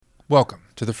Welcome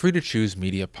to the Free to Choose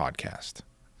Media Podcast.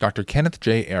 Dr. Kenneth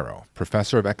J. Arrow,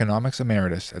 Professor of Economics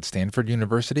Emeritus at Stanford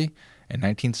University and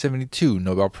 1972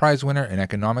 Nobel Prize winner in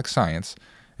Economic Science,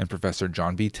 and Professor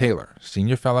John B. Taylor,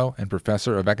 Senior Fellow and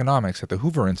Professor of Economics at the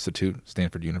Hoover Institute,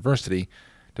 Stanford University,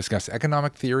 discuss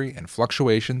economic theory and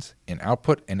fluctuations in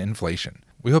output and inflation.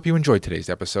 We hope you enjoyed today's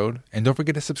episode, and don't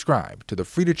forget to subscribe to the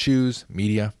Free to Choose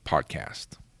Media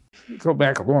Podcast. Go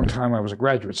back a long time. I was a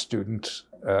graduate student,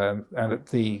 and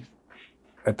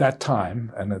at that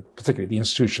time, and particularly the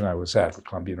institution I was at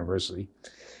Columbia University,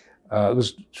 one of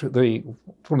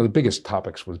the biggest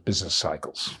topics was business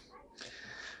cycles,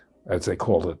 as they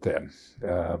called it then.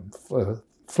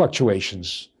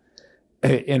 Fluctuations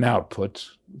in output,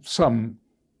 some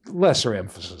lesser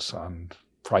emphasis on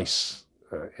price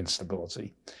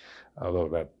instability, although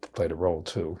that played a role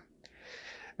too.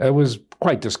 It was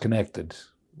quite disconnected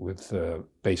with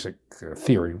basic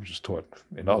theory, which is taught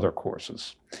in other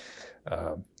courses.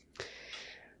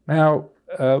 Now,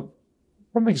 one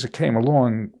of the things that came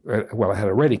along, well, it had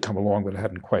already come along, but it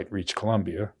hadn't quite reached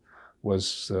Columbia,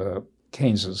 was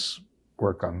Keynes's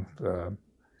work on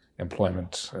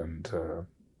employment and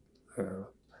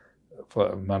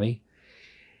money.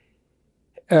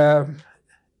 And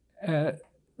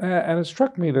it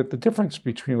struck me that the difference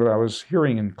between what I was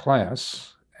hearing in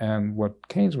class and what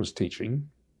Keynes was teaching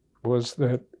was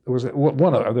that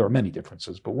there are many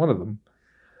differences, but one of them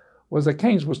was that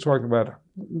Keynes was talking about,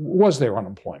 was there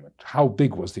unemployment? How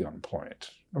big was the unemployment?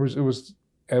 Whereas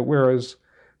what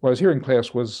I was hearing in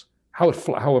class was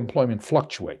how employment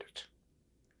fluctuated.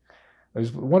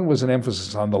 One was an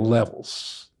emphasis on the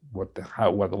levels, what the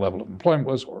level of employment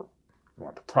was, or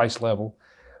the price level,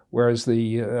 whereas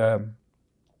I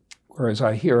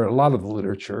hear a lot of the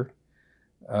literature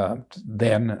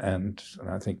then and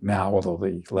I think now, although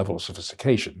the level of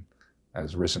sophistication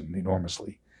has risen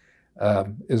enormously,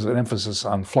 is an emphasis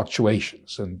on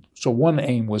fluctuations. And so one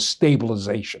aim was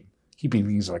stabilization, keeping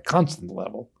things at a constant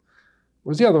level,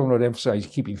 whereas the other one would emphasize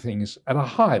keeping things at a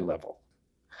high level.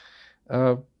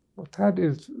 That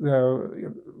is,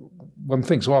 one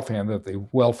thinks offhand that the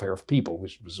welfare of people,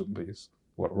 which presumably is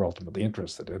what we're ultimately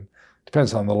interested in,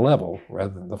 depends on the level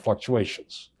rather than the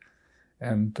fluctuations.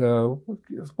 And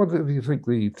what do you think?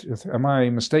 Am I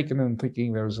mistaken in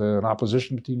thinking there's an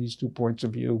opposition between these two points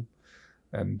of view?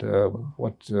 And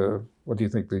what do you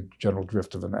think the general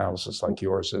drift of analysis like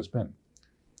yours has been?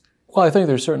 Well, I think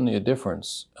there's certainly a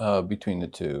difference between the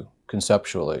two,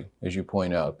 conceptually, as you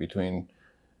point out, between,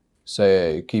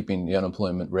 say, keeping the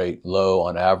unemployment rate low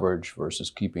on average versus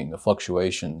keeping the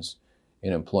fluctuations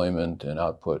in employment and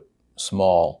output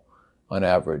small on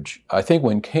average. I think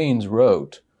when Keynes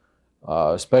wrote,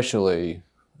 especially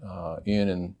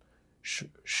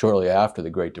shortly after the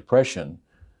Great Depression,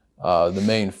 the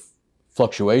main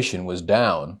fluctuation was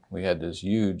down. We had this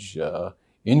huge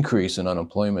increase in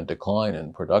unemployment, decline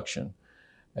in production.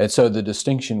 And so the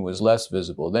distinction was less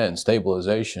visible then.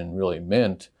 Stabilization really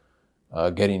meant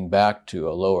getting back to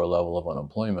a lower level of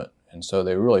unemployment. And so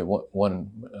they really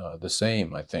won the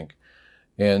same, I think.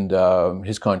 And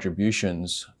his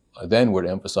contributions then were to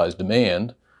emphasize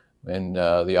demand and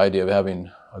the idea of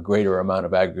having a greater amount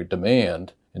of aggregate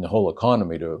demand in the whole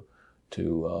economy to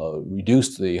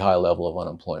reduce the high level of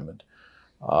unemployment.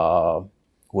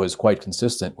 Was quite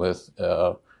consistent with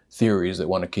theories that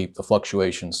want to keep the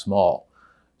fluctuations small.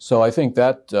 So I think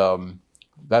that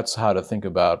that's how to think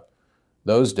about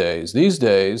those days. These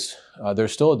days,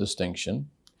 there's still a distinction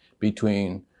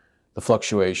between the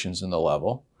fluctuations and the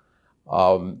level.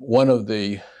 One of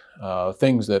the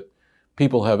things that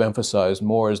people have emphasized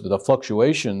more is that the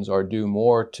fluctuations are due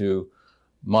more to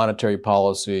monetary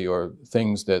policy or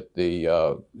things that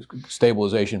the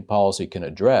stabilization policy can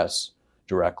address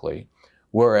directly,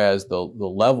 whereas the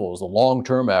levels, the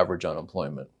long-term average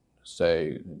unemployment,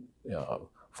 say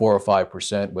 4 or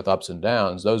 5% with ups and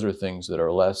downs, those are things that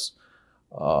are less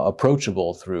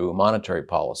approachable through monetary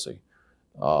policy,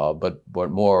 but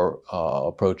more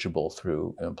approachable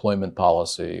through employment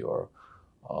policy or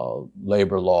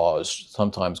labor laws,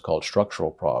 sometimes called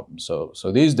structural problems.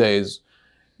 So these days,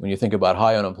 when you think about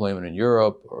high unemployment in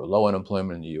Europe or low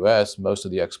unemployment in the US, most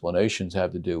of the explanations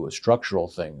have to do with structural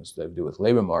things. They have to do with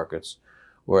labor markets,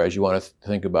 whereas you want to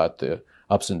think about the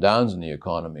ups and downs in the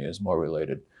economy as more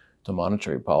related to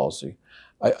monetary policy.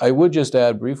 I would just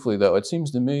add briefly, though, it seems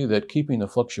to me that keeping the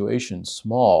fluctuations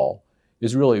small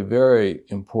is really very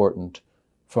important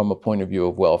from a point of view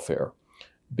of welfare,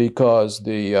 because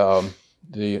the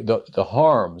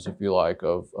harms, if you like,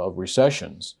 of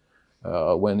recessions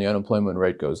when the unemployment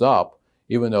rate goes up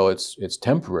even though it's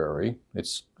temporary,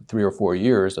 it's 3 or 4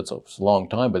 years, that's a long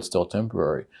time, but it's still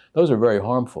temporary. Those are very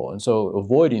harmful. And so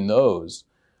avoiding those,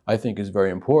 I think, is very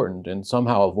important. And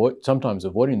sometimes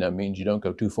avoiding them means you don't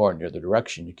go too far in the other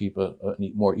direction. You keep a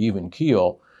more even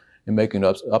keel, and making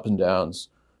ups and downs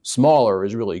smaller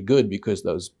is really good because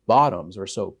those bottoms are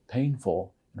so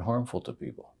painful and harmful to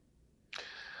people.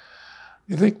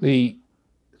 You think in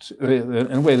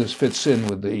a way this fits in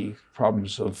with the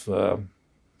problems of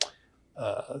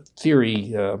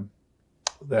theory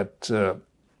that,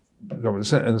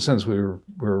 in a sense,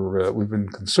 we've been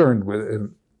concerned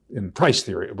with in price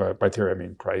theory. By theory, I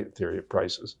mean theory of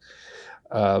prices.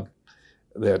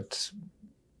 That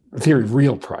theory of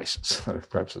real prices,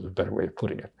 perhaps is a better way of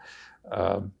putting it.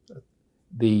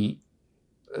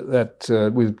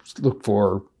 That we look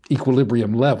for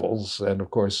equilibrium levels, and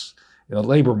of course, in the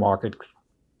labor market,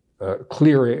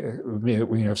 when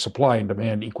you have supply and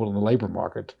demand equal in the labor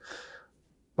market,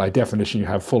 by definition, you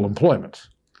have full employment.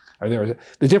 The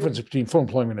difference between full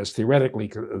employment as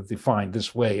theoretically defined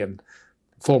this way and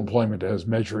full employment as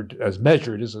measured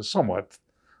is a somewhat,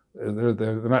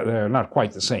 they're not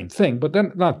quite the same thing, but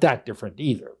they're not that different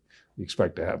either. You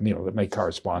expect to have, that may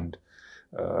correspond,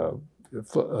 full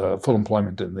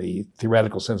employment in the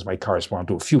theoretical sense might correspond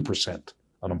to a few percent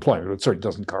unemployment. It certainly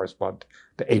doesn't correspond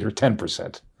to 8 or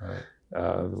 10%. Right.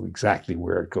 Exactly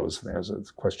where it goes. There's a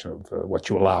question of what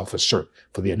you allow for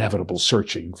the inevitable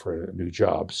searching for new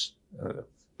jobs,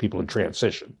 people in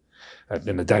transition.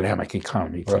 In a dynamic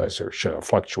economy, things are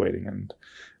fluctuating, and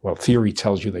theory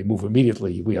tells you they move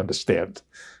immediately. We understand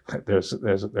there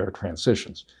are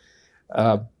transitions.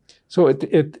 So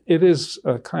it is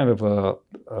a kind of a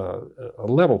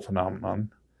level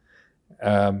phenomenon.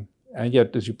 And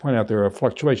yet, as you point out, there are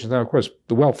fluctuations. Now, of course,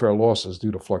 the welfare losses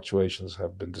due to fluctuations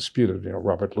have been disputed.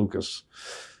 Robert Lucas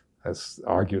has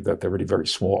argued that they're really very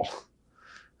small.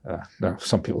 Now,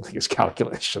 some people think his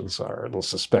calculations are a little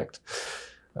suspect.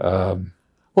 Well,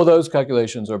 those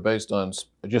calculations are based on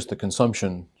just the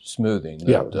consumption smoothing.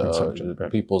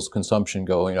 People's consumption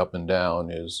going up and down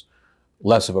is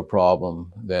less of a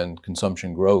problem than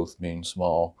consumption growth being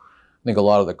small. I think a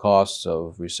lot of the costs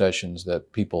of recessions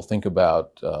that people think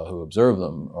about who observe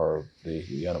them are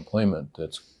the unemployment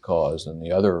that's caused and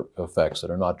the other effects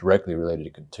that are not directly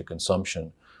related to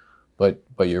consumption. But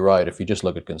you're right, if you just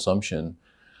look at consumption,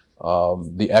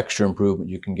 the extra improvement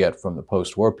you can get from the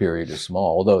post-war period is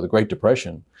small, although the Great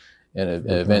Depression and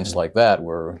events like that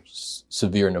were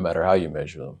severe no matter how you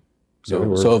measure them.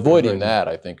 So avoiding that,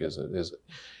 I think, is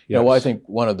I think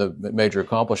one of the major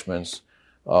accomplishments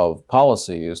of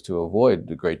policy is to avoid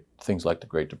things like the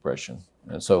Great Depression.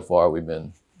 And so far we've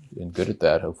been good at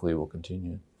that. Hopefully we'll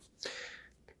continue.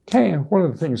 One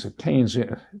of the things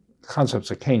that concepts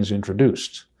that Keynes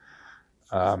introduced,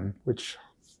 which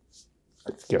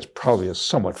I guess probably is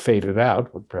somewhat faded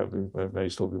out, but probably may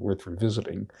still be worth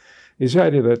revisiting, is the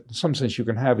idea that in some sense you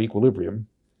can have equilibrium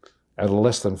at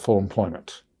less than full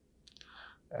employment.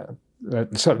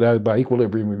 By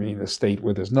equilibrium we mean a state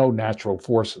where there's no natural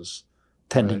forces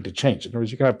tending to change. In other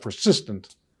words, you can have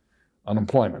persistent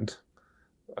unemployment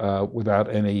without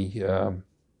any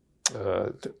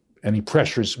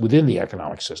pressures within the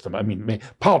economic system. I mean,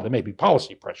 there may be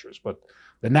policy pressures, but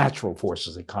the natural forces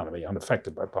of the economy,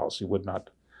 unaffected by policy, would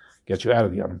not get you out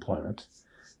of the unemployment.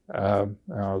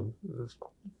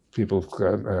 People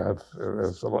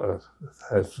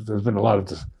there's been a lot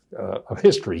of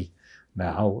history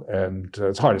now, and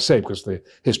it's hard to say because the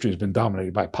history has been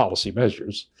dominated by policy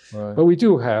measures. Right. But we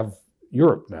do have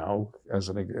Europe now as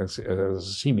a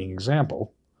seeming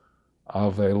example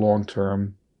of a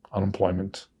long-term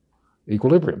unemployment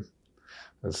equilibrium.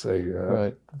 Let's say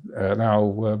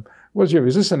now,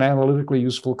 is this an analytically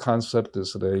useful concept?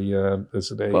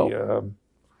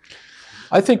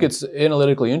 I think it's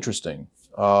analytically interesting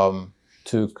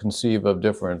to conceive of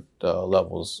different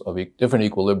levels of different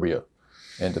equilibria,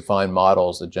 and to find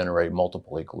models that generate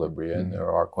multiple equilibria, and there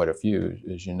are quite a few,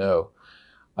 as you know.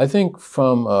 I think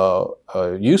from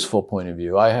a useful point of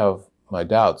view, I have my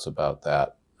doubts about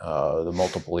that, the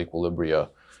multiple equilibria.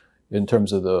 In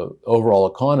terms of the overall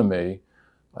economy,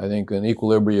 I think an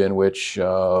equilibria in which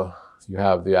you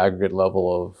have the aggregate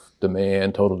level of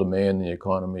demand, total demand in the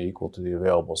economy equal to the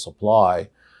available supply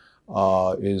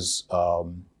is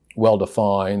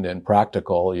well-defined and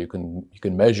practical. You can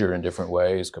measure in different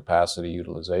ways, capacity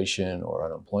utilization or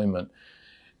unemployment.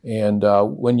 And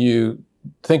when you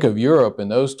think of Europe in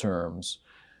those terms,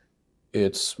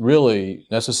 it's really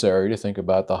necessary to think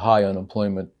about the high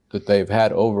unemployment that they've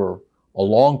had over a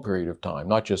long period of time,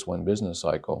 not just one business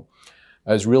cycle,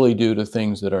 as really due to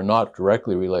things that are not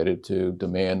directly related to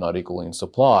demand not equaling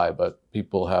supply, but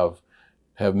people have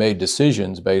have made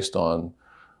decisions based on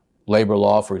labor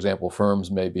law. For example,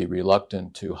 firms may be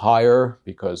reluctant to hire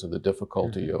because of the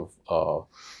difficulty of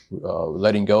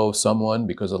letting go of someone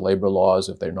because of labor laws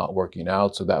if they're not working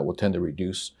out. So that will tend to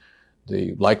reduce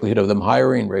the likelihood of them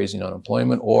hiring, raising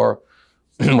unemployment, or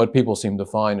what people seem to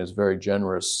find is very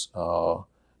generous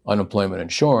unemployment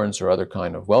insurance or other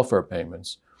kind of welfare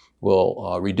payments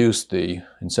will reduce the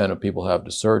incentive people have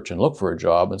to search and look for a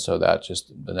job. And so that's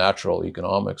just the natural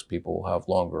economics. People will have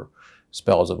longer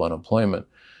spells of unemployment.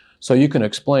 So you can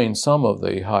explain some of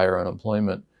the higher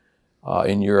unemployment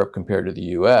in Europe compared to the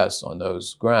US on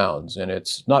those grounds. And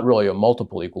it's not really a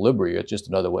multiple equilibrium. It's just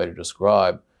another way to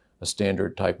describe a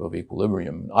standard type of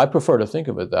equilibrium. I prefer to think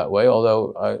of it that way,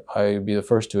 although I'd be the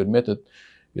first to admit that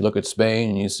you look at Spain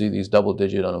and you see these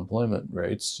double-digit unemployment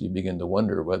rates, you begin to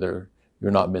wonder whether you're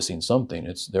not missing something.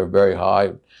 They're very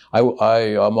high.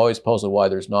 I'm always puzzled why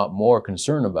there's not more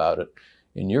concern about it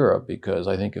in Europe, because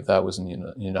I think if that was in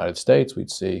the United States,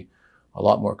 we'd see a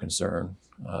lot more concern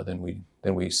than we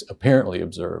apparently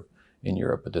observe in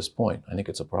Europe at this point. I think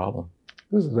it's a problem.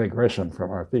 This is a digression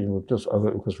from our theme, just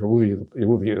because the movie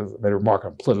made a remark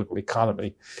on political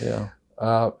economy. Yeah.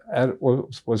 And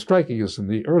what was striking is in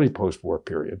the early post-war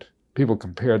period, people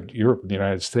compared Europe and the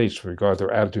United States with regard to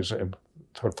their attitudes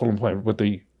toward full employment, but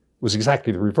was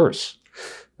exactly the reverse.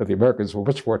 That the Americans were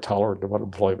much more tolerant of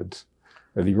unemployment,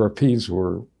 and the Europeans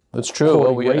were that's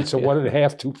true. Rates of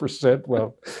 1.5%, 2%.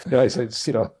 Well, the United States,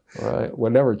 right. we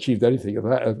never achieved anything of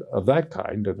that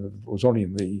kind, and it was only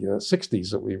in the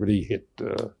 60s that we really hit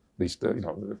at least got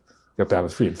down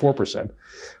to 3% and 4%,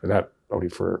 and that only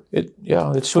for it's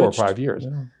 4 switched. or 5 years.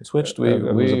 Yeah, it switched. It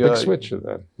was a big switch in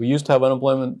that. We used to have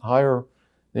unemployment higher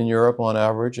than Europe on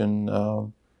average, and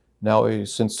now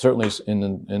since certainly in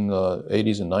the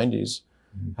 80s and 90s,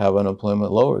 have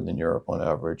unemployment lower than Europe on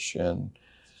average. And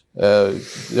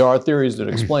there are theories that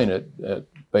explain it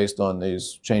based on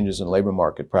these changes in labor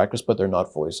market practice, but they're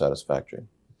not fully satisfactory.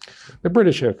 The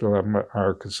British, after all,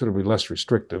 are considerably less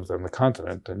restrictive than the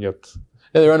continent, and yet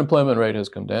their unemployment rate has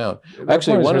come down.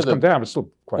 Actually, come down, but still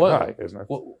quite high, isn't it?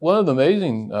 One of the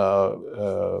amazing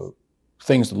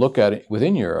things to look at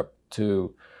within Europe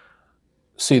to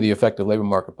see the effect of labor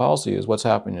market policy is what's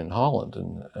happening in Holland,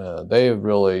 and they have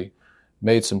really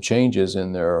made some changes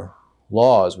in their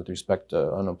laws with respect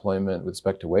to unemployment, with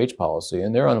respect to wage policy,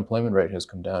 and their unemployment rate has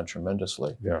come down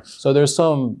tremendously. Yes. So there's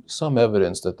some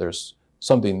evidence that there's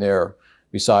something there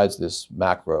besides this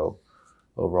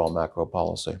overall macro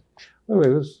policy. By the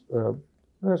way,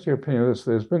 that's your opinion.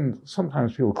 There's been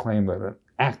sometimes people claim that an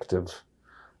active,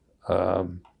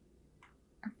 sometimes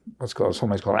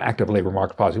called an active labor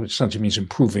market policy, which essentially means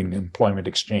improving employment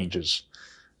exchanges,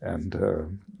 and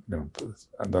and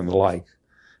then the like,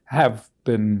 have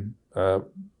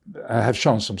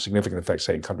shown some significant effects,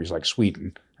 say in countries like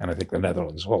Sweden and I think the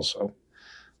Netherlands also.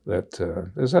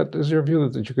 Is your view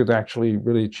that you could actually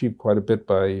really achieve quite a bit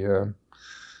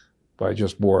by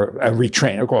just more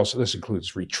retraining? Of course, this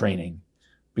includes retraining,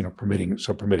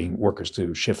 permitting workers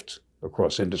to shift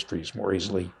across industries more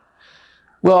easily.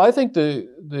 Well, I think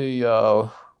the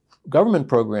government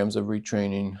programs of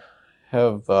retraining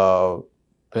have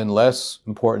been less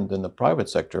important than the private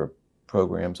sector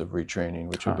programs of retraining,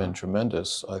 which have been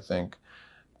tremendous, I think.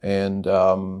 And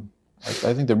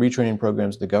I think the retraining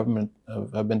programs of the government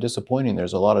have been disappointing.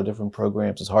 There's a lot of different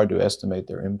programs. It's hard to estimate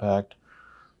their impact.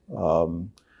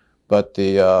 But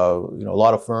a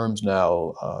lot of firms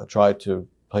now try to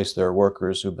place their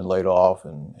workers who've been laid off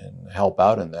and help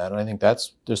out in that. And I think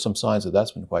there's some signs that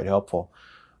that's been quite helpful.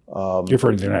 You've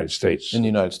heard in the United States. In the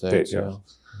United States, yeah.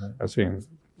 I think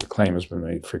the claim has been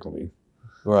made frequently.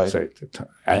 Right. Say,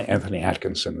 Anthony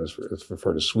Atkinson has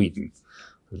referred to Sweden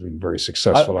as being very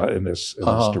successful in this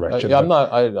direction.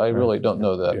 I really don't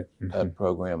know that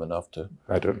program enough to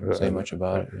say much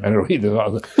about it. I don't know either,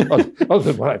 other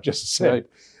than what I've just said.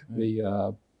 Right.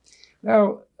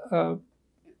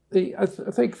 I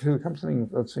think to come to something,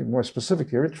 let's say, more specific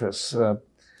to your interests, the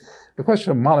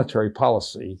question of monetary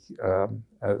policy,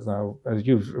 as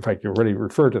you've, in fact, you already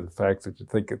referred to the fact that you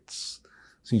think it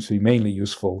seems to be mainly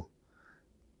useful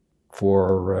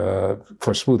for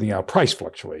smoothing out price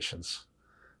fluctuations,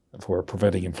 for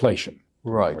preventing inflation,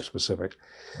 right? More specific,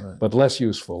 right. But less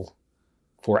useful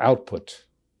for output,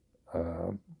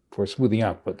 for smoothing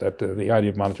output. That the idea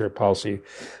of monetary policy,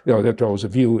 that there was a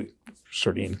view,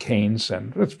 certainly in Keynes,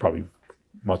 and it's probably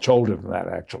much older than that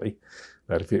actually,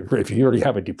 that if you really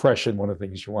have a depression, one of the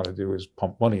things you want to do is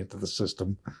pump money into the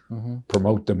system,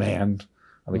 promote demand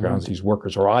on the grounds these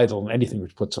workers are idle, and anything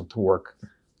which puts them to work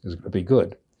is going to be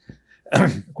good.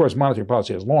 Of course, monetary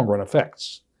policy has long-run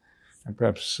effects, and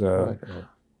perhaps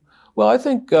Well, I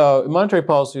think monetary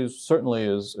policy certainly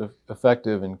is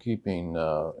effective in keeping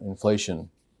inflation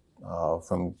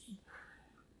from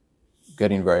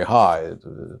getting very high.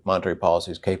 The monetary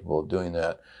policy is capable of doing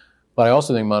that. But I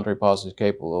also think monetary policy is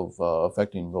capable of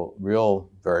affecting real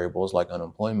variables like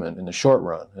unemployment in the short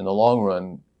run. In the long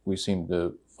run, we seem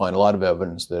to find a lot of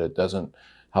evidence that it doesn't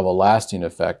have a lasting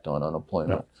effect on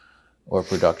unemployment or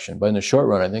production. But in the short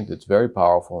run, I think it's very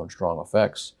powerful and strong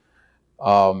effects.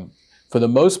 For the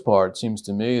most part, it seems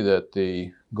to me that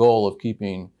the goal of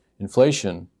keeping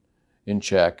inflation in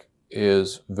check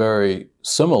is very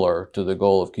similar to the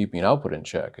goal of keeping output in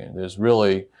check. And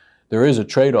there is a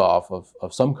trade-off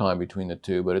of some kind between the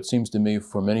two, but it seems to me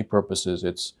for many purposes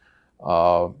it's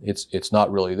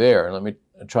not really there. And let me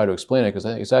try to explain it, because I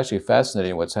think it's actually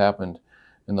fascinating what's happened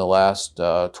in the last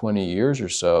 20 years or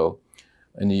so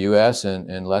in the US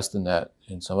and less than that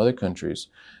in some other countries.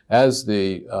 As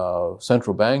the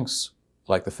central banks,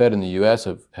 like the Fed in the US,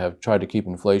 have tried to keep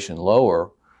inflation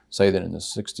lower, say that in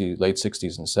the late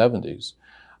 60s and 70s,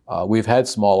 we've had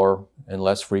smaller and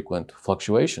less frequent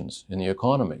fluctuations in the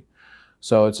economy.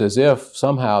 So it's as if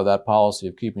somehow that policy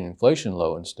of keeping inflation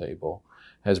low and stable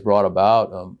has brought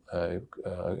about an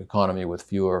economy with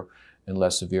fewer and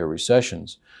less severe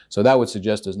recessions. So that would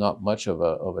suggest there's not much of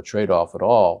a trade-off at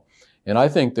all. And I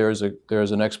think there's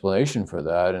an explanation for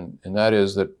that, and that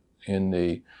is that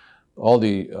in all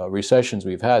the recessions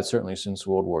we've had, certainly since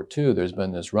World War II, there's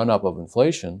been this run-up of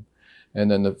inflation, and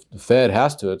then the Fed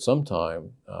has to, at some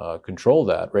time, control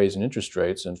that, raising interest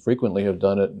rates, and frequently have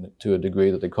done it to a degree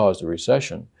that they caused a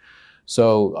recession.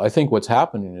 So I think what's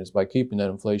happening is by keeping that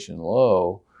inflation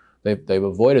low, they've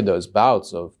avoided those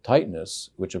bouts of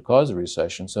tightness which have caused a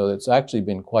recession. So it's actually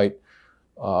been quite,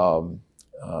 the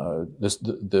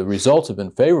results have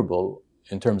been favorable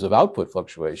in terms of output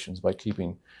fluctuations by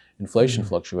keeping inflation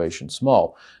fluctuations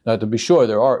small. Now, to be sure,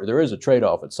 there is a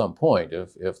trade-off at some point.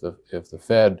 If the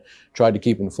Fed tried to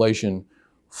keep inflation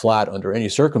flat under any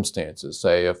circumstances,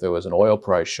 say if there was an oil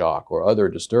price shock or other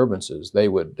disturbances, there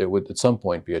would at some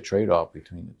point be a trade-off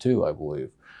between the two, I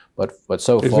believe. But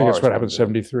so far, do you think it's what happened in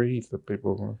 '73? The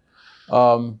people,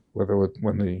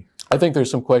 I think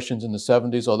there's some questions in the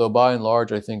 '70s. Although by and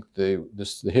large, I think the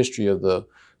history of the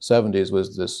 '70s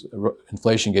was this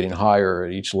inflation getting higher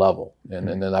at each level, and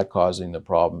then that causing the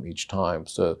problem each time.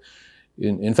 So,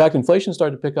 in fact, inflation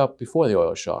started to pick up before the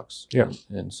oil shocks. Yes.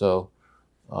 And so,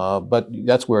 but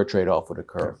that's where a trade-off would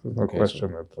occur. Yes, no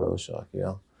question. Oil shock,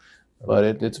 yeah.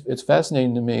 But it's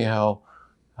fascinating to me how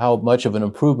much of an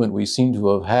improvement we seem to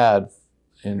have had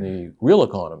in the real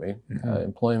economy,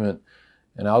 employment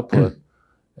and output,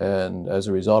 and as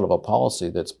a result of a policy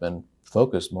that's been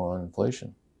focused more on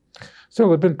inflation. So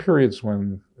there have been periods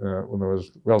when there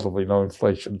was relatively low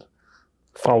inflation,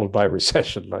 followed by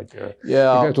recession. To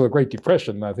the Great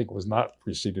Depression, I think was not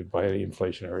preceded by any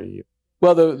inflationary.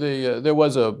 Well, there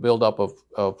was a buildup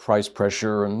of price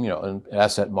pressure, and in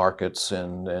asset markets,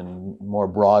 and more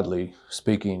broadly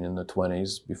speaking, in the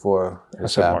 20s before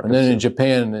this happened. And then in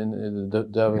Japan, in the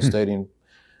devastating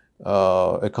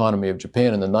economy of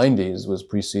Japan in the 90s was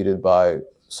preceded by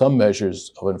some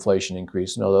measures of inflation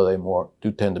increase, and although they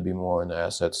do tend to be more on the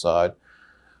asset side.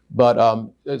 But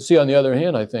on the other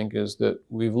hand, I think is that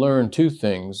we've learned two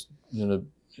things that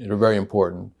are very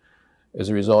important as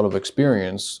a result of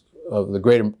experience. Of the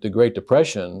Great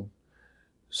Depression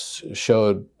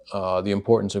showed the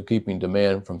importance of keeping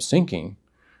demand from sinking,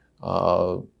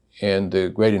 and the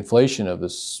great inflation of the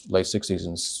late 60s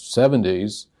and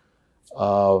 70s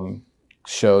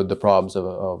showed the problems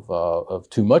of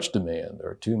too much demand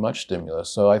or too much stimulus.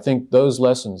 So I think those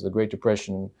lessons, the Great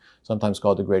Depression, sometimes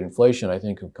called the Great Inflation, I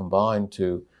think have combined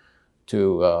to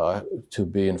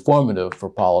be informative for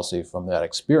policy from that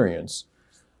experience.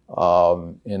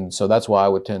 And so that's why I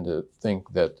would tend to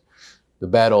think that the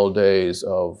bad old days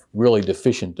of really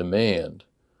deficient demand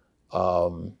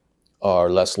are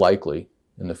less likely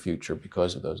in the future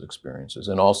because of those experiences,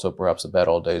 and also perhaps the bad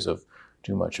old days of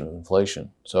too much of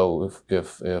inflation. So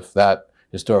if that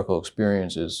historical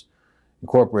experience is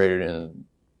incorporated in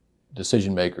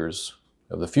decision makers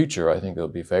of the future, I think it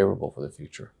would be favorable for the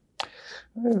future.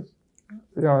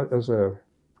 As a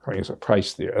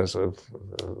price theory, as a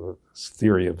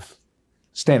theory of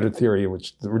standard theory,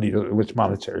 which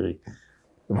monetary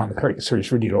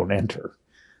theories really don't enter,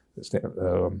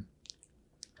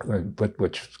 but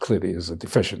which clearly is a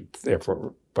deficient,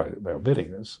 therefore, by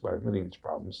omitting these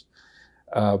problems.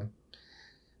 As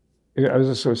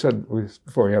I said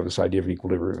before, we have this idea of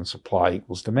equilibrium and supply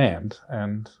equals demand,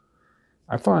 and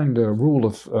I find a rule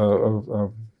of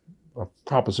a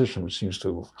proposition which seems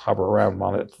to hover around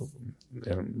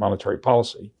in monetary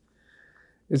policy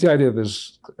is the idea that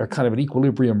there's a kind of an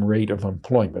equilibrium rate of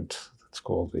employment. It's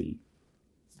called the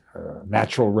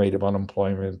natural rate of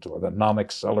unemployment, or the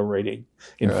non-accelerating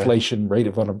inflation rate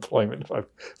of unemployment,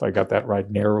 if I got that right,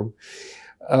 narrow.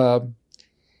 But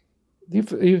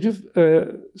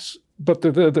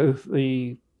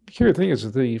the curious thing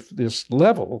is that this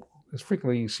level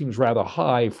frequently seems rather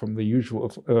high from the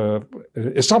usual,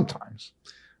 is sometimes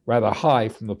rather high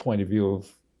from the point of view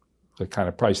of the kind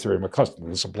of price theory I'm accustomed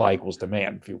to, the supply equals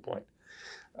demand viewpoint.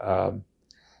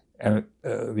 And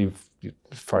you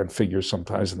find figures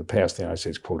sometimes in the past, the United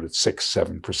States quoted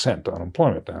 6-7%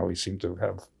 unemployment. Now we seem to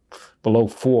have below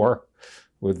 4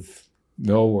 with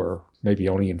no or maybe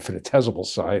only infinitesimal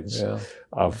signs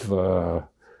of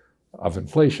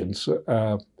inflation.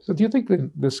 So do you think that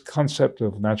this concept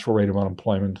of natural rate of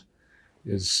unemployment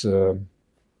is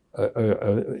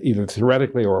either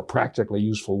theoretically or a practically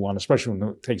useful one, especially when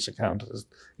it takes account,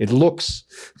 it looks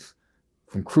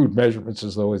from crude measurements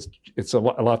as though it's a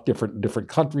lot different in different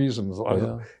countries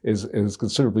and is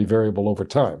considerably variable over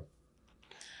time?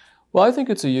 Well, I think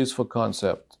it's a useful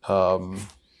concept.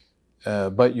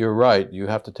 But you're right. You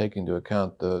have to take into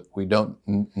account that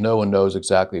no one knows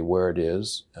exactly where it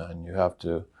is, and you have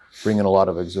to bring in a lot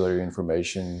of auxiliary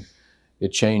information.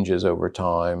 It changes over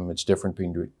time. It's different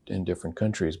in different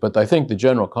countries. But I think the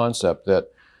general concept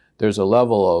that there's a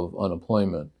level of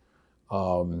unemployment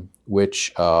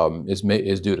which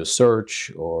is due to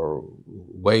search or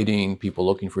waiting, people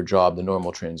looking for a job, the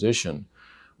normal transition,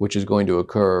 which is going to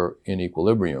occur in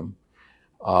equilibrium.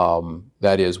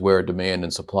 That is where demand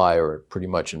and supply are pretty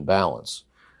much in balance.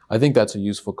 I think that's a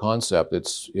useful concept.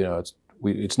 It's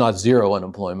not zero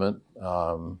unemployment.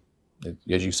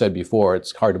 As you said before,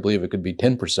 it's hard to believe it could be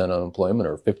 10% unemployment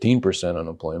or 15%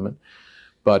 unemployment.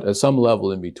 But at some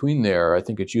level in between there, I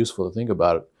think it's useful to think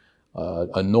about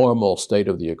a normal state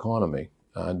of the economy.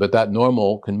 But that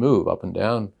normal can move up and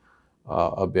down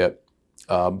a bit.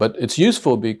 But it's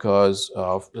useful because,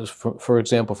 for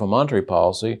example, for monetary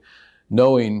policy,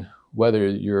 knowing whether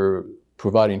you're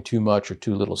providing too much or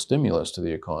too little stimulus to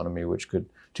the economy,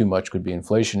 too much could be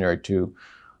inflationary, too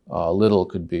little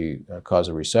could be cause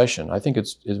a recession. I think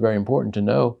it's very important to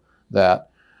know that.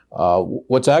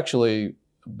 What's actually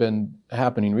been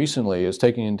happening recently is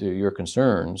taking into your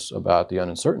concerns about the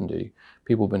uncertainty.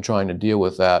 People have been trying to deal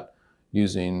with that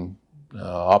using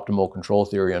optimal control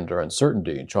theory under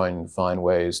uncertainty, trying to find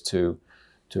ways to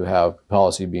have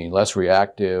policy being less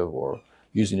reactive, or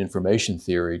using information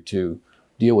theory to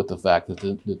deal with the fact that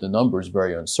the number is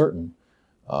very uncertain.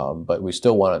 But we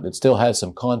still it still has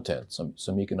some content,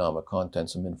 some economic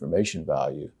content, some information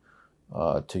value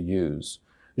to use.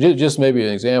 Just maybe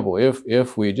an example,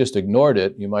 if we just ignored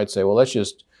it, you might say, well, let's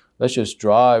just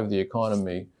drive the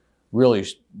economy, really,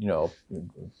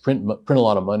 print a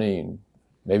lot of money, and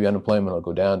maybe unemployment will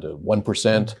go down to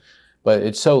 1%. But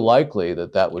it's so likely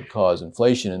that would cause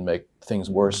inflation and make things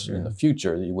worse in the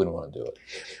future that you wouldn't want to do it.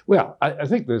 Well, I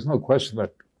think there's no question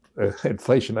that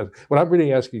inflation, what I'm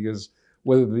really asking is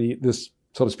whether this,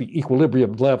 so to speak,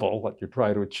 equilibrium level that you're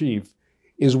trying to achieve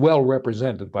is well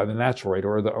represented by the natural rate,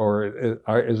 or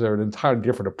is there an entirely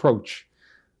different approach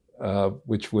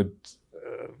which would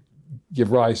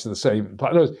give rise to the same?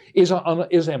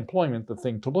 Is employment the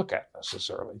thing to look at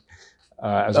necessarily,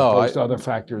 as opposed to other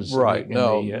factors in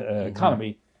the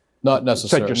economy? Not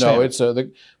necessarily. No, it's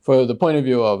for the point of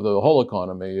view of the whole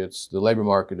economy. The labor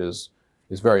market is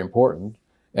very important,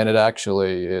 and it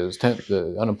actually is.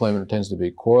 The unemployment tends to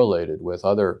be correlated with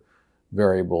other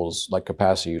variables like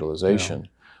capacity utilization.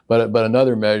 Yeah. But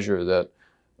another measure that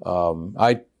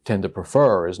I tend to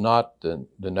prefer is not the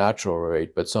natural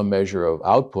rate, but some measure of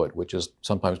output, which is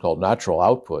sometimes called natural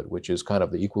output, which is kind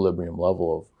of the equilibrium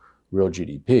level of real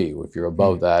GDP. If you're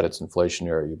above that, it's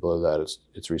inflationary. You're below that,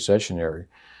 it's recessionary.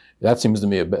 That seems to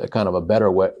me kind of a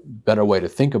better way to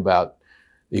think about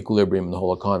equilibrium in the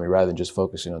whole economy rather than just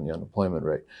focusing on the unemployment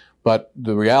rate. But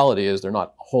the reality is they're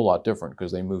not a whole lot different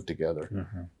because they move together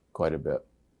quite a bit.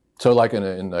 So like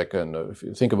if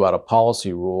you think about a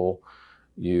policy rule,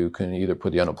 you can either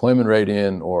put the unemployment rate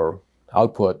in or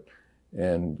output,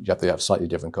 and you have to have slightly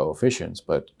different coefficients,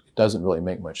 but it doesn't really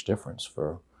make much difference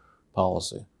for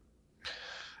policy.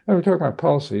 Now we're talking about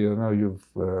policy. I know you've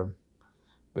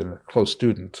been a close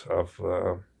student of,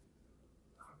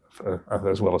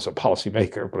 as well as a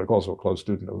policymaker, but also a close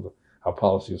student of how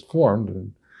policy is formed.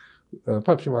 And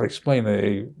perhaps you might explain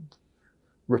a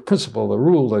principle, the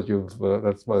rule that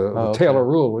that's the Taylor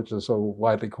rule, which is so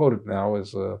widely quoted now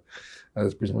as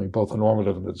presumably both a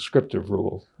normative and a descriptive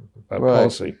rule about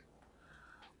policy.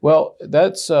 Well,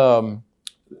 that's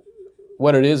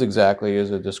what it is exactly,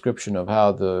 is a description of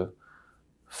how the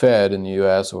Fed in the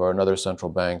U.S. or another central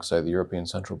bank, say the European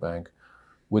Central Bank,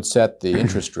 would set the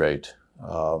interest rate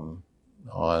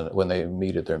when they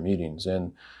meet at their meetings.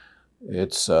 And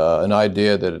it's an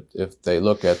idea that if they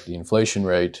look at the inflation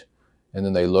rate and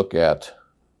then they look at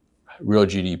real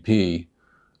GDP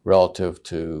relative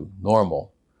to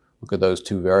normal, look at those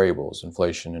two variables,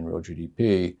 inflation and real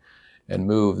GDP, and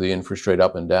move the interest rate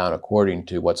up and down according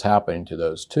to what's happening to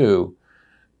those two,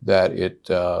 that it,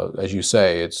 as you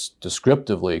say, it's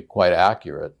descriptively quite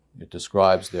accurate. It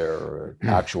describes their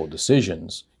actual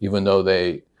decisions, even though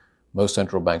most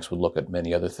central banks would look at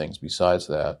many other things besides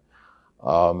that.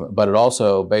 But it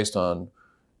also, based on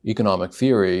economic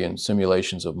theory and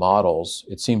simulations of models,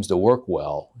 it seems to work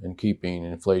well in keeping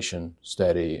inflation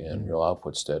steady and real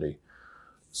output steady.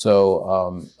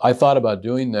 So I thought about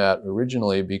doing that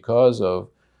originally because of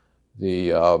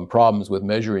the problems with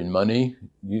measuring money.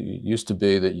 It used to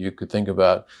be that you could think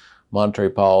about monetary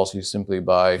policy simply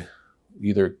by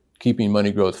either keeping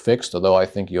money growth fixed, although I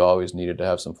think you always needed to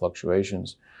have some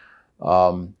fluctuations.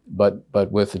 But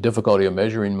with the difficulty of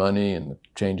measuring money and the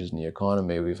changes in the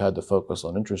economy, we've had to focus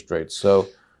on interest rates. So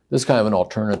this is kind of an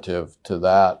alternative to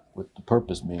that, with the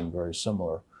purpose being very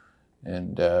similar.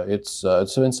 And it's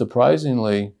been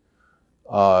surprisingly,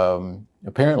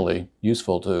 apparently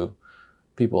useful to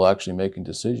people actually making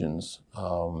decisions,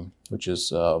 which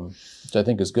I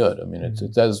think is good. I mean,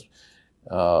 it does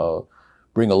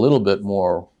bring a little bit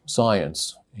more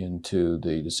science into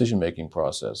the decision-making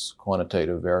process,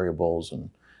 quantitative variables, and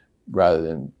rather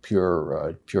than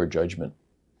pure judgment.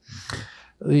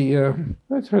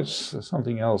 There's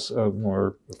something else, a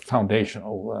more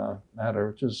foundational matter,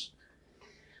 which is,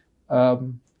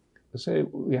 say,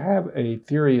 we have a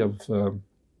theory of,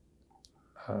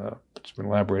 it's been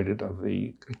elaborated, of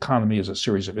the economy as a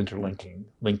series of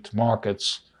linked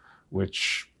markets,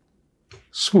 which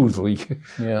smoothly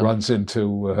runs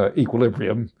into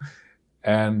equilibrium,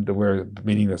 and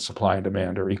meaning that supply and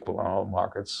demand are equal on all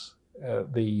markets.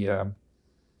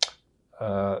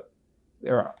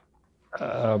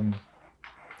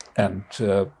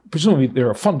 Presumably there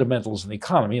are fundamentals in the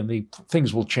economy, and the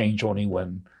things will change only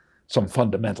when some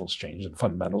fundamentals change. And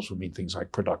fundamentals would mean things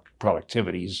like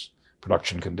productivities,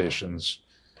 production conditions,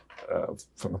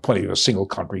 from the point of view of a single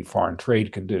country, foreign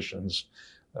trade conditions,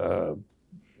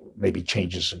 maybe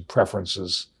changes in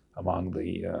preferences among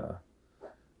the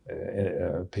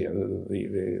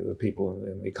people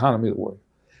in the economy of the world.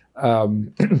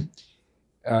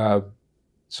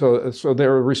 So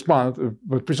they're a response,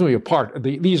 but presumably a part.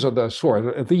 These are the sort.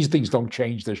 If these things don't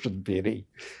change, there shouldn't be any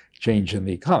change in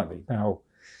the economy. Now,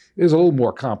 it's a little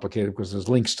more complicated because there's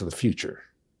links to the future.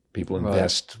 People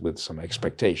invest with some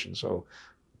expectation, so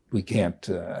we can't,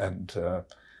 and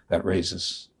that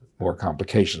raises more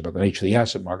complications about the nature of the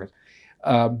asset market.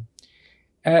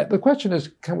 The question is,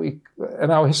 can we, and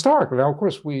now historically, now of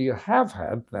course we have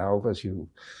had now, as you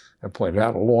have pointed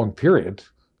out, a long period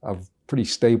of pretty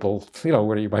stable,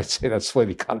 where you might say that's the way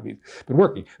the economy's been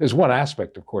working. There's one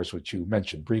aspect, of course, which you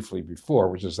mentioned briefly before,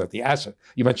 which is that the asset,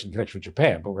 you mentioned in connection with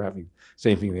Japan, but we're having the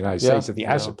same thing in the United States, that the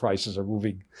asset prices are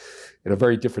moving in a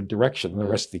very different direction than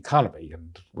the rest of the economy.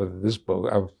 And whether this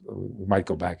boat, we might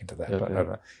go back into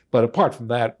that. But apart from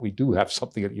that, we do have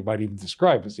something that you might even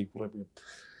describe as equilibrium,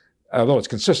 although it's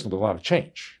consistent with a lot of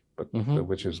change.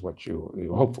 Which is what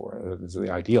you hope for. It's the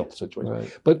ideal situation.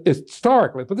 Right. But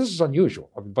historically, but this is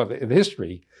unusual. But in the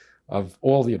history of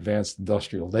all the advanced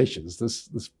industrial nations, this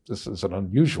is an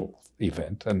unusual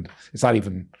event, and it's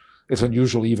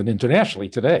unusual even internationally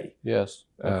today. Yes,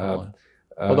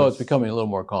 although it's becoming a little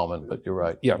more common. But you're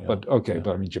right. Yeah, but I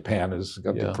mean, Japan has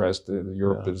got depressed.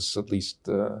 Europe is at least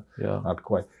not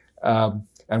quite. And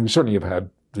we certainly have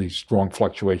had the strong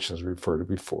fluctuations we referred to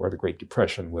before. The Great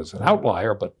Depression was an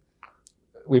outlier, but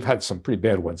we've had some pretty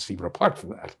bad ones even apart from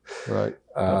that. Right.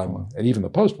 And even the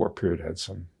post-war period had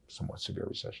some somewhat severe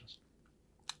recessions.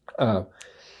 Now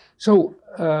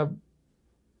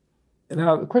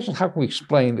the question is, how can we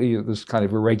explain this kind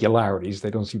of irregularities?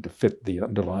 They don't seem to fit the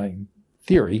underlying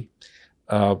theory.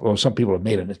 Or some people have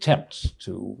made an attempt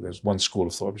to. There's one school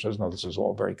of thought which says, no, this is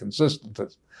all very consistent.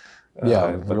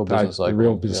 The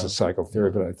real business cycle theory,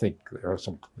 but I think there are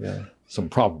some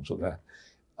problems with that.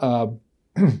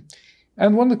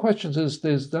 And one of the questions is,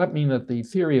 does that mean that the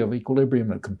theory of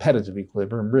equilibrium and competitive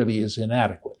equilibrium really is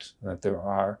inadequate? That there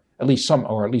are at least some,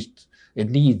 or at least it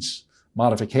needs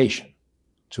modification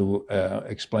to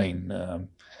explain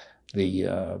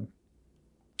the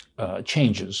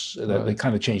changes, the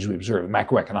kind of changes we observe,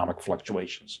 macroeconomic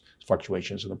fluctuations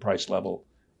in the price level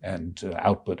and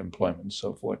output, employment, and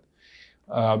so forth.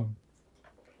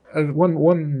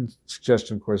 One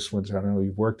suggestion, of course, which I know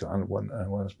you've worked on, one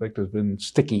aspect has been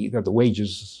sticky, that the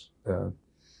wages and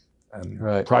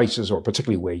prices, or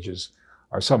particularly wages,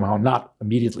 are somehow not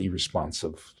immediately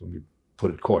responsive, let me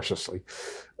put it cautiously,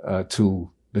 to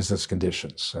business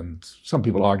conditions. And some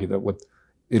people argue that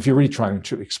if you're really trying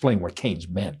to explain what Keynes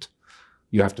meant,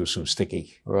 you have to assume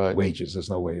sticky wages. There's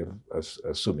no way of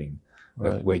assuming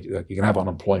that you can have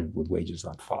unemployment with wages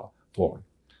not falling.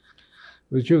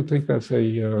 Would you think that's a...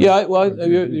 your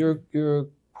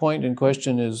point in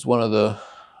question is one of the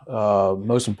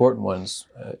most important ones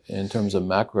in terms of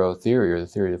macro theory, or the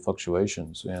theory of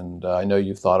fluctuations. And I know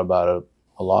you've thought about it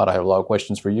a lot. I have a lot of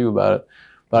questions for you about it.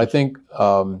 But I think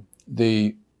to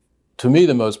me,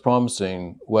 the most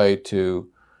promising way to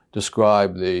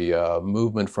describe the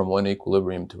movement from one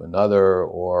equilibrium to another,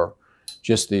 or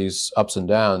just these ups and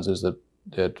downs, is that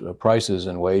prices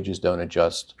and wages don't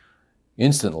adjust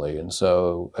instantly. And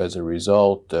so as a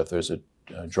result, if there's a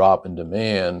drop in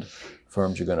demand,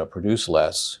 firms are going to produce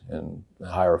less and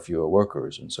hire fewer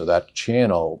workers. And so that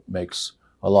channel makes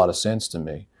a lot of sense to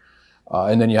me.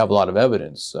 And then you have a lot of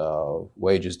evidence.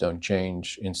 Wages don't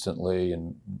change instantly,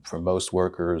 and for most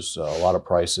workers, a lot of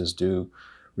prices do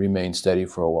remain steady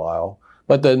for a while.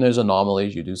 But then there's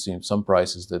anomalies. You do see some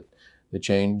prices that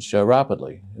change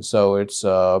rapidly. So it's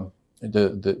but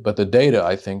the data,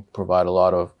 I think, provide a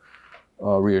lot of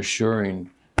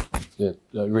reassuring, a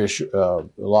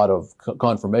lot of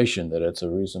confirmation that it's a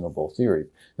reasonable theory.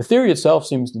 The theory itself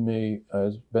seems to me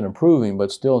has been improving,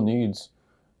 but still needs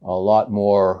a lot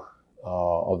more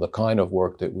of the kind of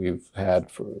work that we've had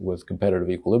with competitive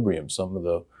equilibrium. Some of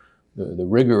the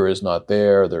rigor is not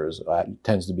there.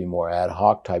 Tends to be more ad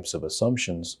hoc types of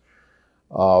assumptions.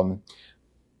 One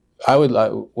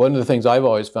of the things I've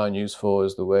always found useful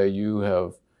is the way you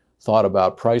have thought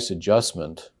about price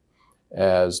adjustment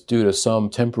as due to some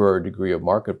temporary degree of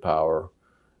market power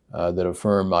that a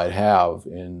firm might have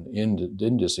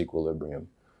in this equilibrium.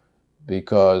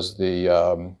 Because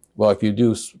if you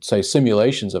do, say,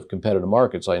 simulations of competitive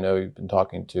markets, I know you've been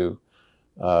talking to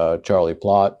Charlie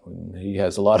Plott, and he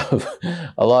has a lot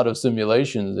of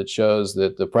simulations that shows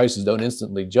that the prices don't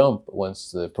instantly jump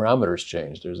once the parameters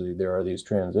change. There are these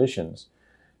transitions,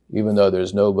 even though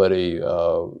there's nobody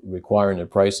requiring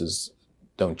that prices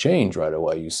don't change right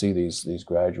away. You see these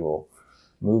gradual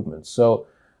movements. So,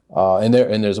 and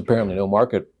there's apparently no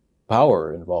market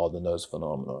power involved in those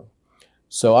phenomena.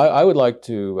 So I would like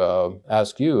to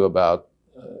ask you about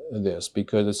this,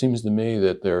 because it seems to me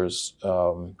that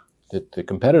that the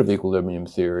competitive equilibrium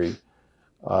theory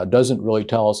doesn't really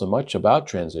tell us much about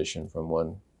transition from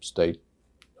one state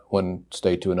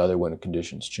to another when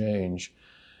conditions change.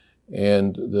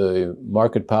 And the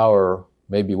market power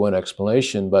may be one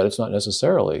explanation, but it's not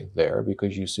necessarily there,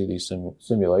 because you see these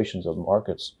simulations of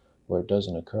markets where it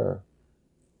doesn't occur.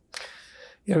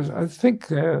 Yes, I think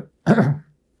there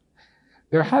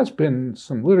has been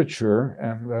some literature,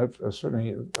 and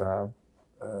certainly I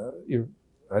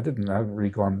haven't really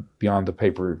gone beyond the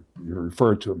paper you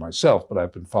referred to myself, but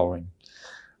I've been following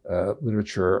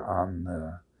literature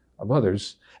of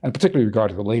others, and particularly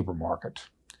regarding the labor market.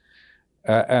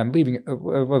 And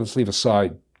let us leave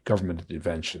aside government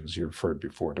interventions. You referred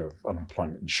before to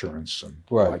unemployment insurance and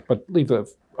like, but leave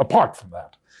apart from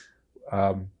that.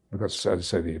 Because, as I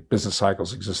say, the business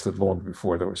cycles existed long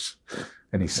before there was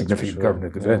any significant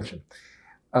government intervention.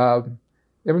 There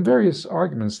have been various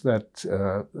arguments that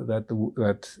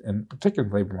in particular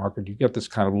the labor market, you get this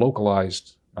kind of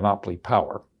localized monopoly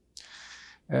power.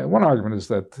 One argument is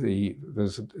that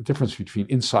there's a difference between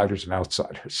insiders and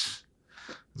outsiders.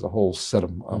 There's a whole set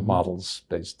of models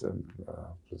based on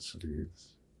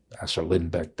Asser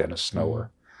Lindbeck, Dennis Snower,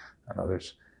 and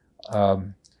others,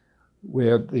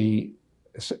 where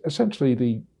essentially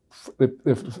the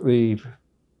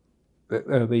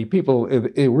people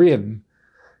are in,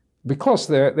 because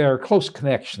there are close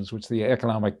connections which the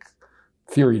economic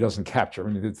theory doesn't capture. I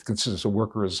mean, it considers a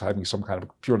worker as having some kind of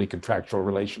purely contractual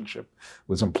relationship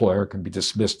with his employer, can be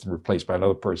dismissed and replaced by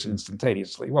another person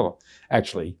instantaneously. Well,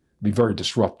 actually, it'd be very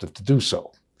disruptive to do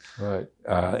so. Right.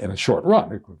 In a short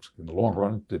run. In the long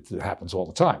run, it happens all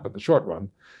the time, but in the short run,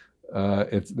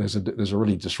 there's a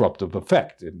really disruptive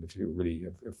effect. And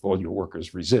if all your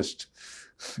workers resist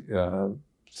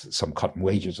some cut in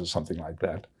wages or something like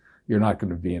that, you're not going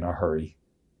to be in a hurry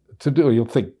to do it. You'll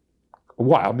think a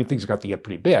while. I mean, things have got to get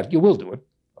pretty bad. You will do it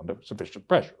under sufficient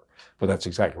pressure. But that's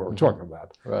exactly what we're talking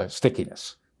about. Right.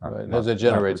 Stickiness. Right. As it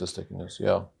generates a stickiness,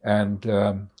 yeah. And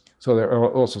so there are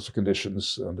all sorts of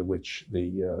conditions under which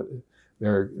the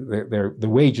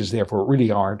wages, therefore,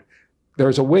 really aren't.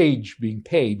 There's a wage being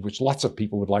paid which lots of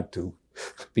people would like to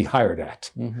be hired at.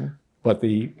 but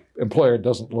the employer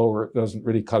doesn't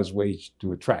really cut his wage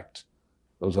to attract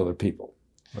those other people.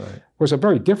 Right. Of course, a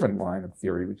very different line of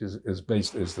theory, which is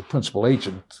the principal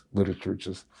agent literature, which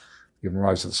has given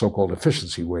rise to the so-called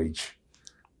efficiency wage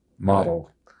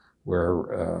model,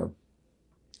 where,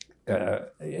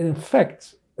 in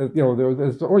effect,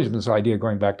 there's always been this idea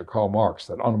going back to Karl Marx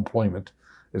that unemployment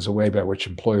is a way by which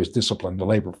employers discipline the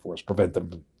labor force, prevent them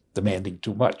from demanding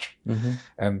too much. Mm-hmm.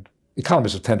 And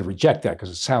economists tend to reject that because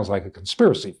it sounds like a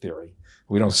conspiracy theory.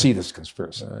 We don't see this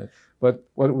conspiracy. Right. But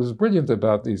what was brilliant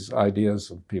about these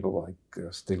ideas of people like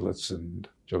Stiglitz and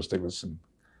Joe Stiglitz and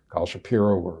Carl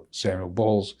Shapiro or Samuel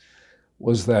Bowles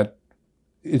was that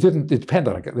it didn't depend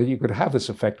on it, that you could have this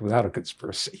effect without a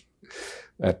conspiracy.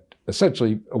 That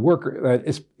essentially a worker,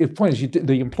 the point is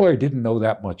the employer didn't know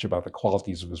that much about the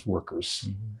qualities of his workers,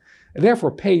 Mm-hmm. and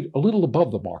therefore paid a little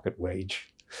above the market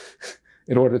wage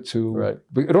in order to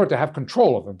have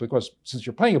control of them, because since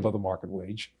you're paying above the market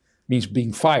wage means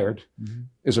being fired Mm-hmm.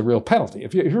 is a real penalty.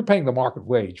 If you're paying the market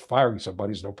wage, firing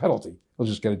somebody is no penalty. They'll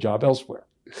just get a job elsewhere.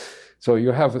 So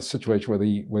you have a situation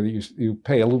where you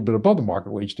pay a little bit above the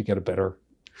market wage to get a better,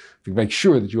 to make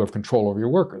sure that you have control over your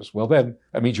workers. Well, then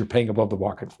that means you're paying above the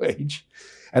market wage.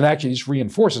 And actually this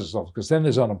reinforces itself, because then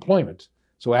there's unemployment.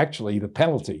 So actually the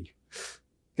penalty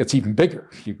gets even bigger.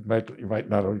 You might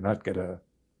not get a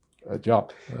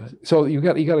job. Right. So you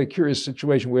got a curious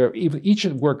situation where even each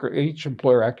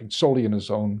employer acting solely in his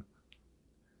own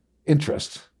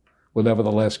interest will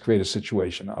nevertheless create a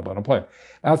situation of unemployment.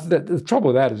 Now, the trouble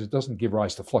with that is it doesn't give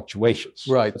rise to fluctuations.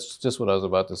 Right. That's just what I was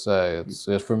about to say. It's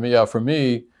for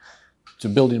me, to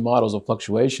building models of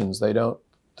fluctuations,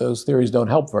 those theories don't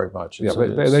help very much.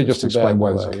 They just explain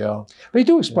one thing. Yeah. They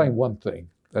do explain one thing,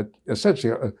 that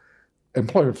essentially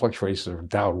employment fluctuations are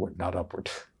downward, not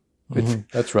upward. Mm-hmm.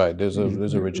 That's right. There's a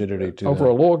rigidity to over that.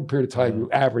 a long period of time.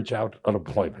 You average out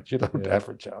unemployment. You don't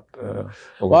average out.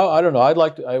 Well, I don't know. I'd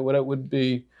like to. What it would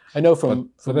be. I know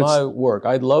from my work,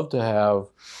 I'd love to have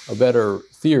a better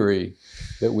theory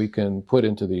that we can put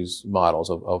into these models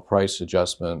of price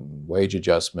adjustment, wage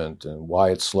adjustment, and why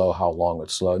it's slow, how long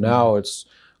it's slow. Now it's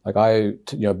like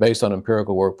based on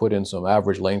empirical work, put in some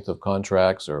average length of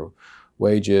contracts or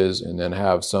wages, and then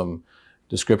have some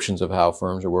descriptions of how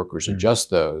firms or workers adjust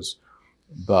those.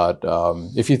 But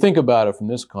if you think about it from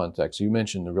this context, you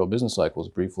mentioned the real business cycles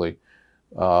briefly.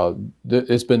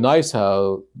 It's been nice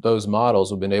how those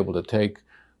models have been able to take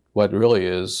what really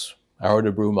is hour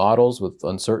de brew models with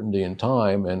uncertainty in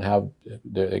time and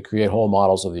they create whole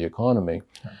models of the economy.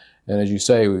 And as you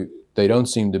say, they don't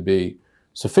seem to be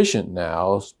sufficient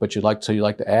now, but you'd like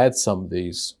to add some of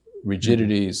these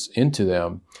rigidities into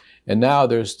them. And now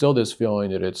there's still this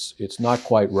feeling that it's not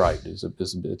quite right.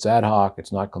 It's ad hoc.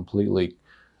 It's not completely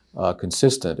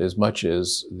consistent as much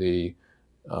as the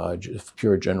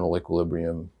pure general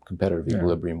equilibrium, competitive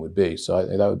equilibrium would be. So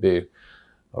that would be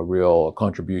a real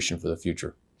contribution for the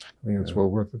future. I think it's well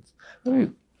worth it.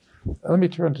 Let me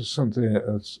turn to something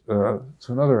to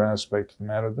another aspect of the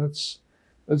matter. That's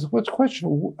what's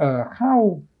question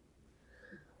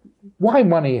why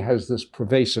money has this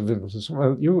pervasive influence.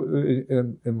 You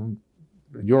in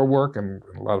your work and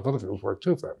a lot of other people's work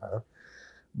too, for that matter.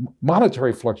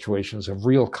 Monetary fluctuations have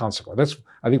real consequence. That's,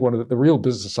 I think, one of the real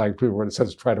business side people, what it says,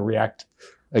 is try to react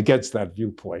against that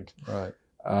viewpoint. Right.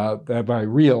 That by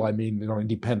real, I mean,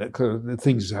 independent,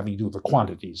 things having to do with the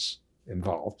quantities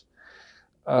involved.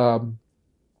 And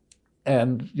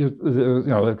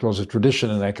there was a tradition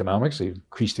in economics. You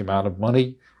increase the amount of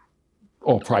money,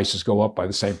 all prices go up by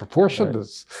the same proportion.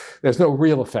 Right. There's no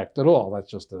real effect at all. That's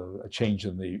just a change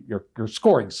in your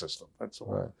scoring system. That's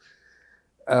all. Right.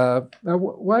 Now,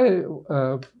 what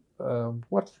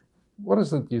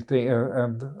is it you think?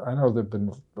 And I know there've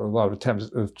been a lot of attempts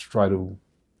to try to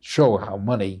show how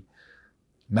money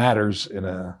matters in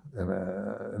a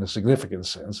significant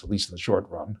sense, at least in the short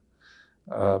run.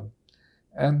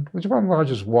 And which one large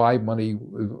is why money?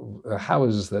 How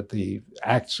is that the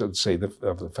acts of, say,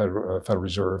 of the Federal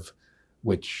Reserve,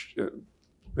 which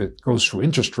it goes through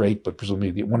interest rate, but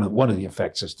presumably one of the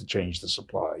effects is to change the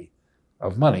supply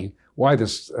of money. Why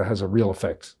this has a real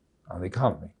effect on the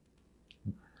economy?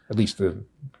 At least the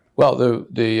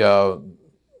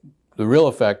real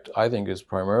effect, I think, is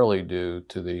primarily due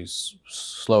to the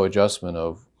slow adjustment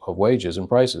of wages and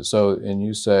prices. So, and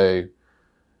you say,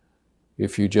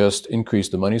 if you just increase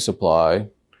the money supply,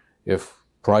 if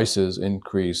prices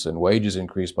increase and wages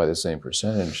increase by the same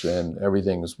percentage, then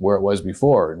everything's where it was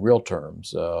before in real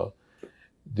terms. But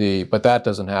that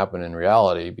doesn't happen in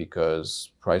reality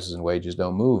because prices and wages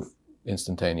don't move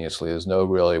instantaneously. There's no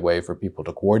really way for people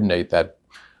to coordinate that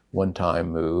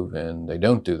one-time move, and they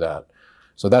don't do that.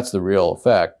 So that's the real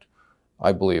effect.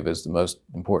 I believe, is the most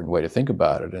important way to think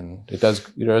about it. And it does,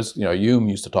 Hume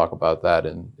used to talk about that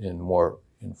in more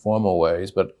informal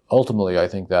ways, but ultimately I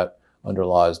think that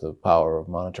underlies the power of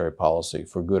monetary policy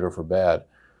for good or for bad.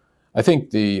 I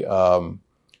think the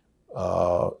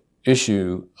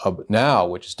issue of now,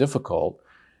 which is difficult,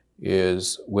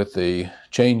 is with the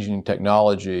changing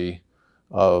technology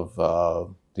of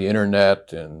the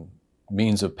internet and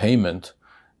means of payment,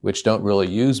 which don't really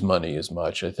use money as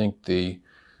much. I think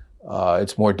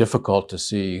it's more difficult to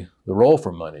see the role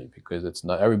for money, because it's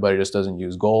not, everybody just doesn't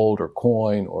use gold or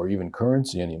coin or even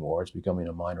currency anymore. It's becoming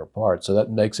a minor part. So that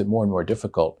makes it more and more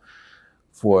difficult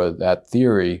for that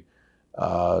theory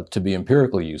to be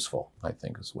empirically useful, I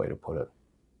think is the way to put it.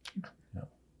 Yeah.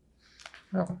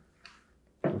 Well,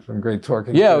 it's been great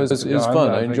talking. Yeah, it was fun.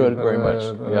 I enjoyed it very much.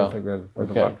 Yeah. I think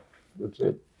Okay. that's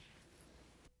it.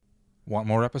 Want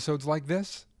more episodes like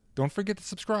this? Don't forget to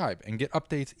subscribe and get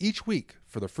updates each week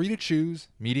for the Free to Choose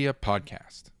Media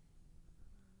Podcast.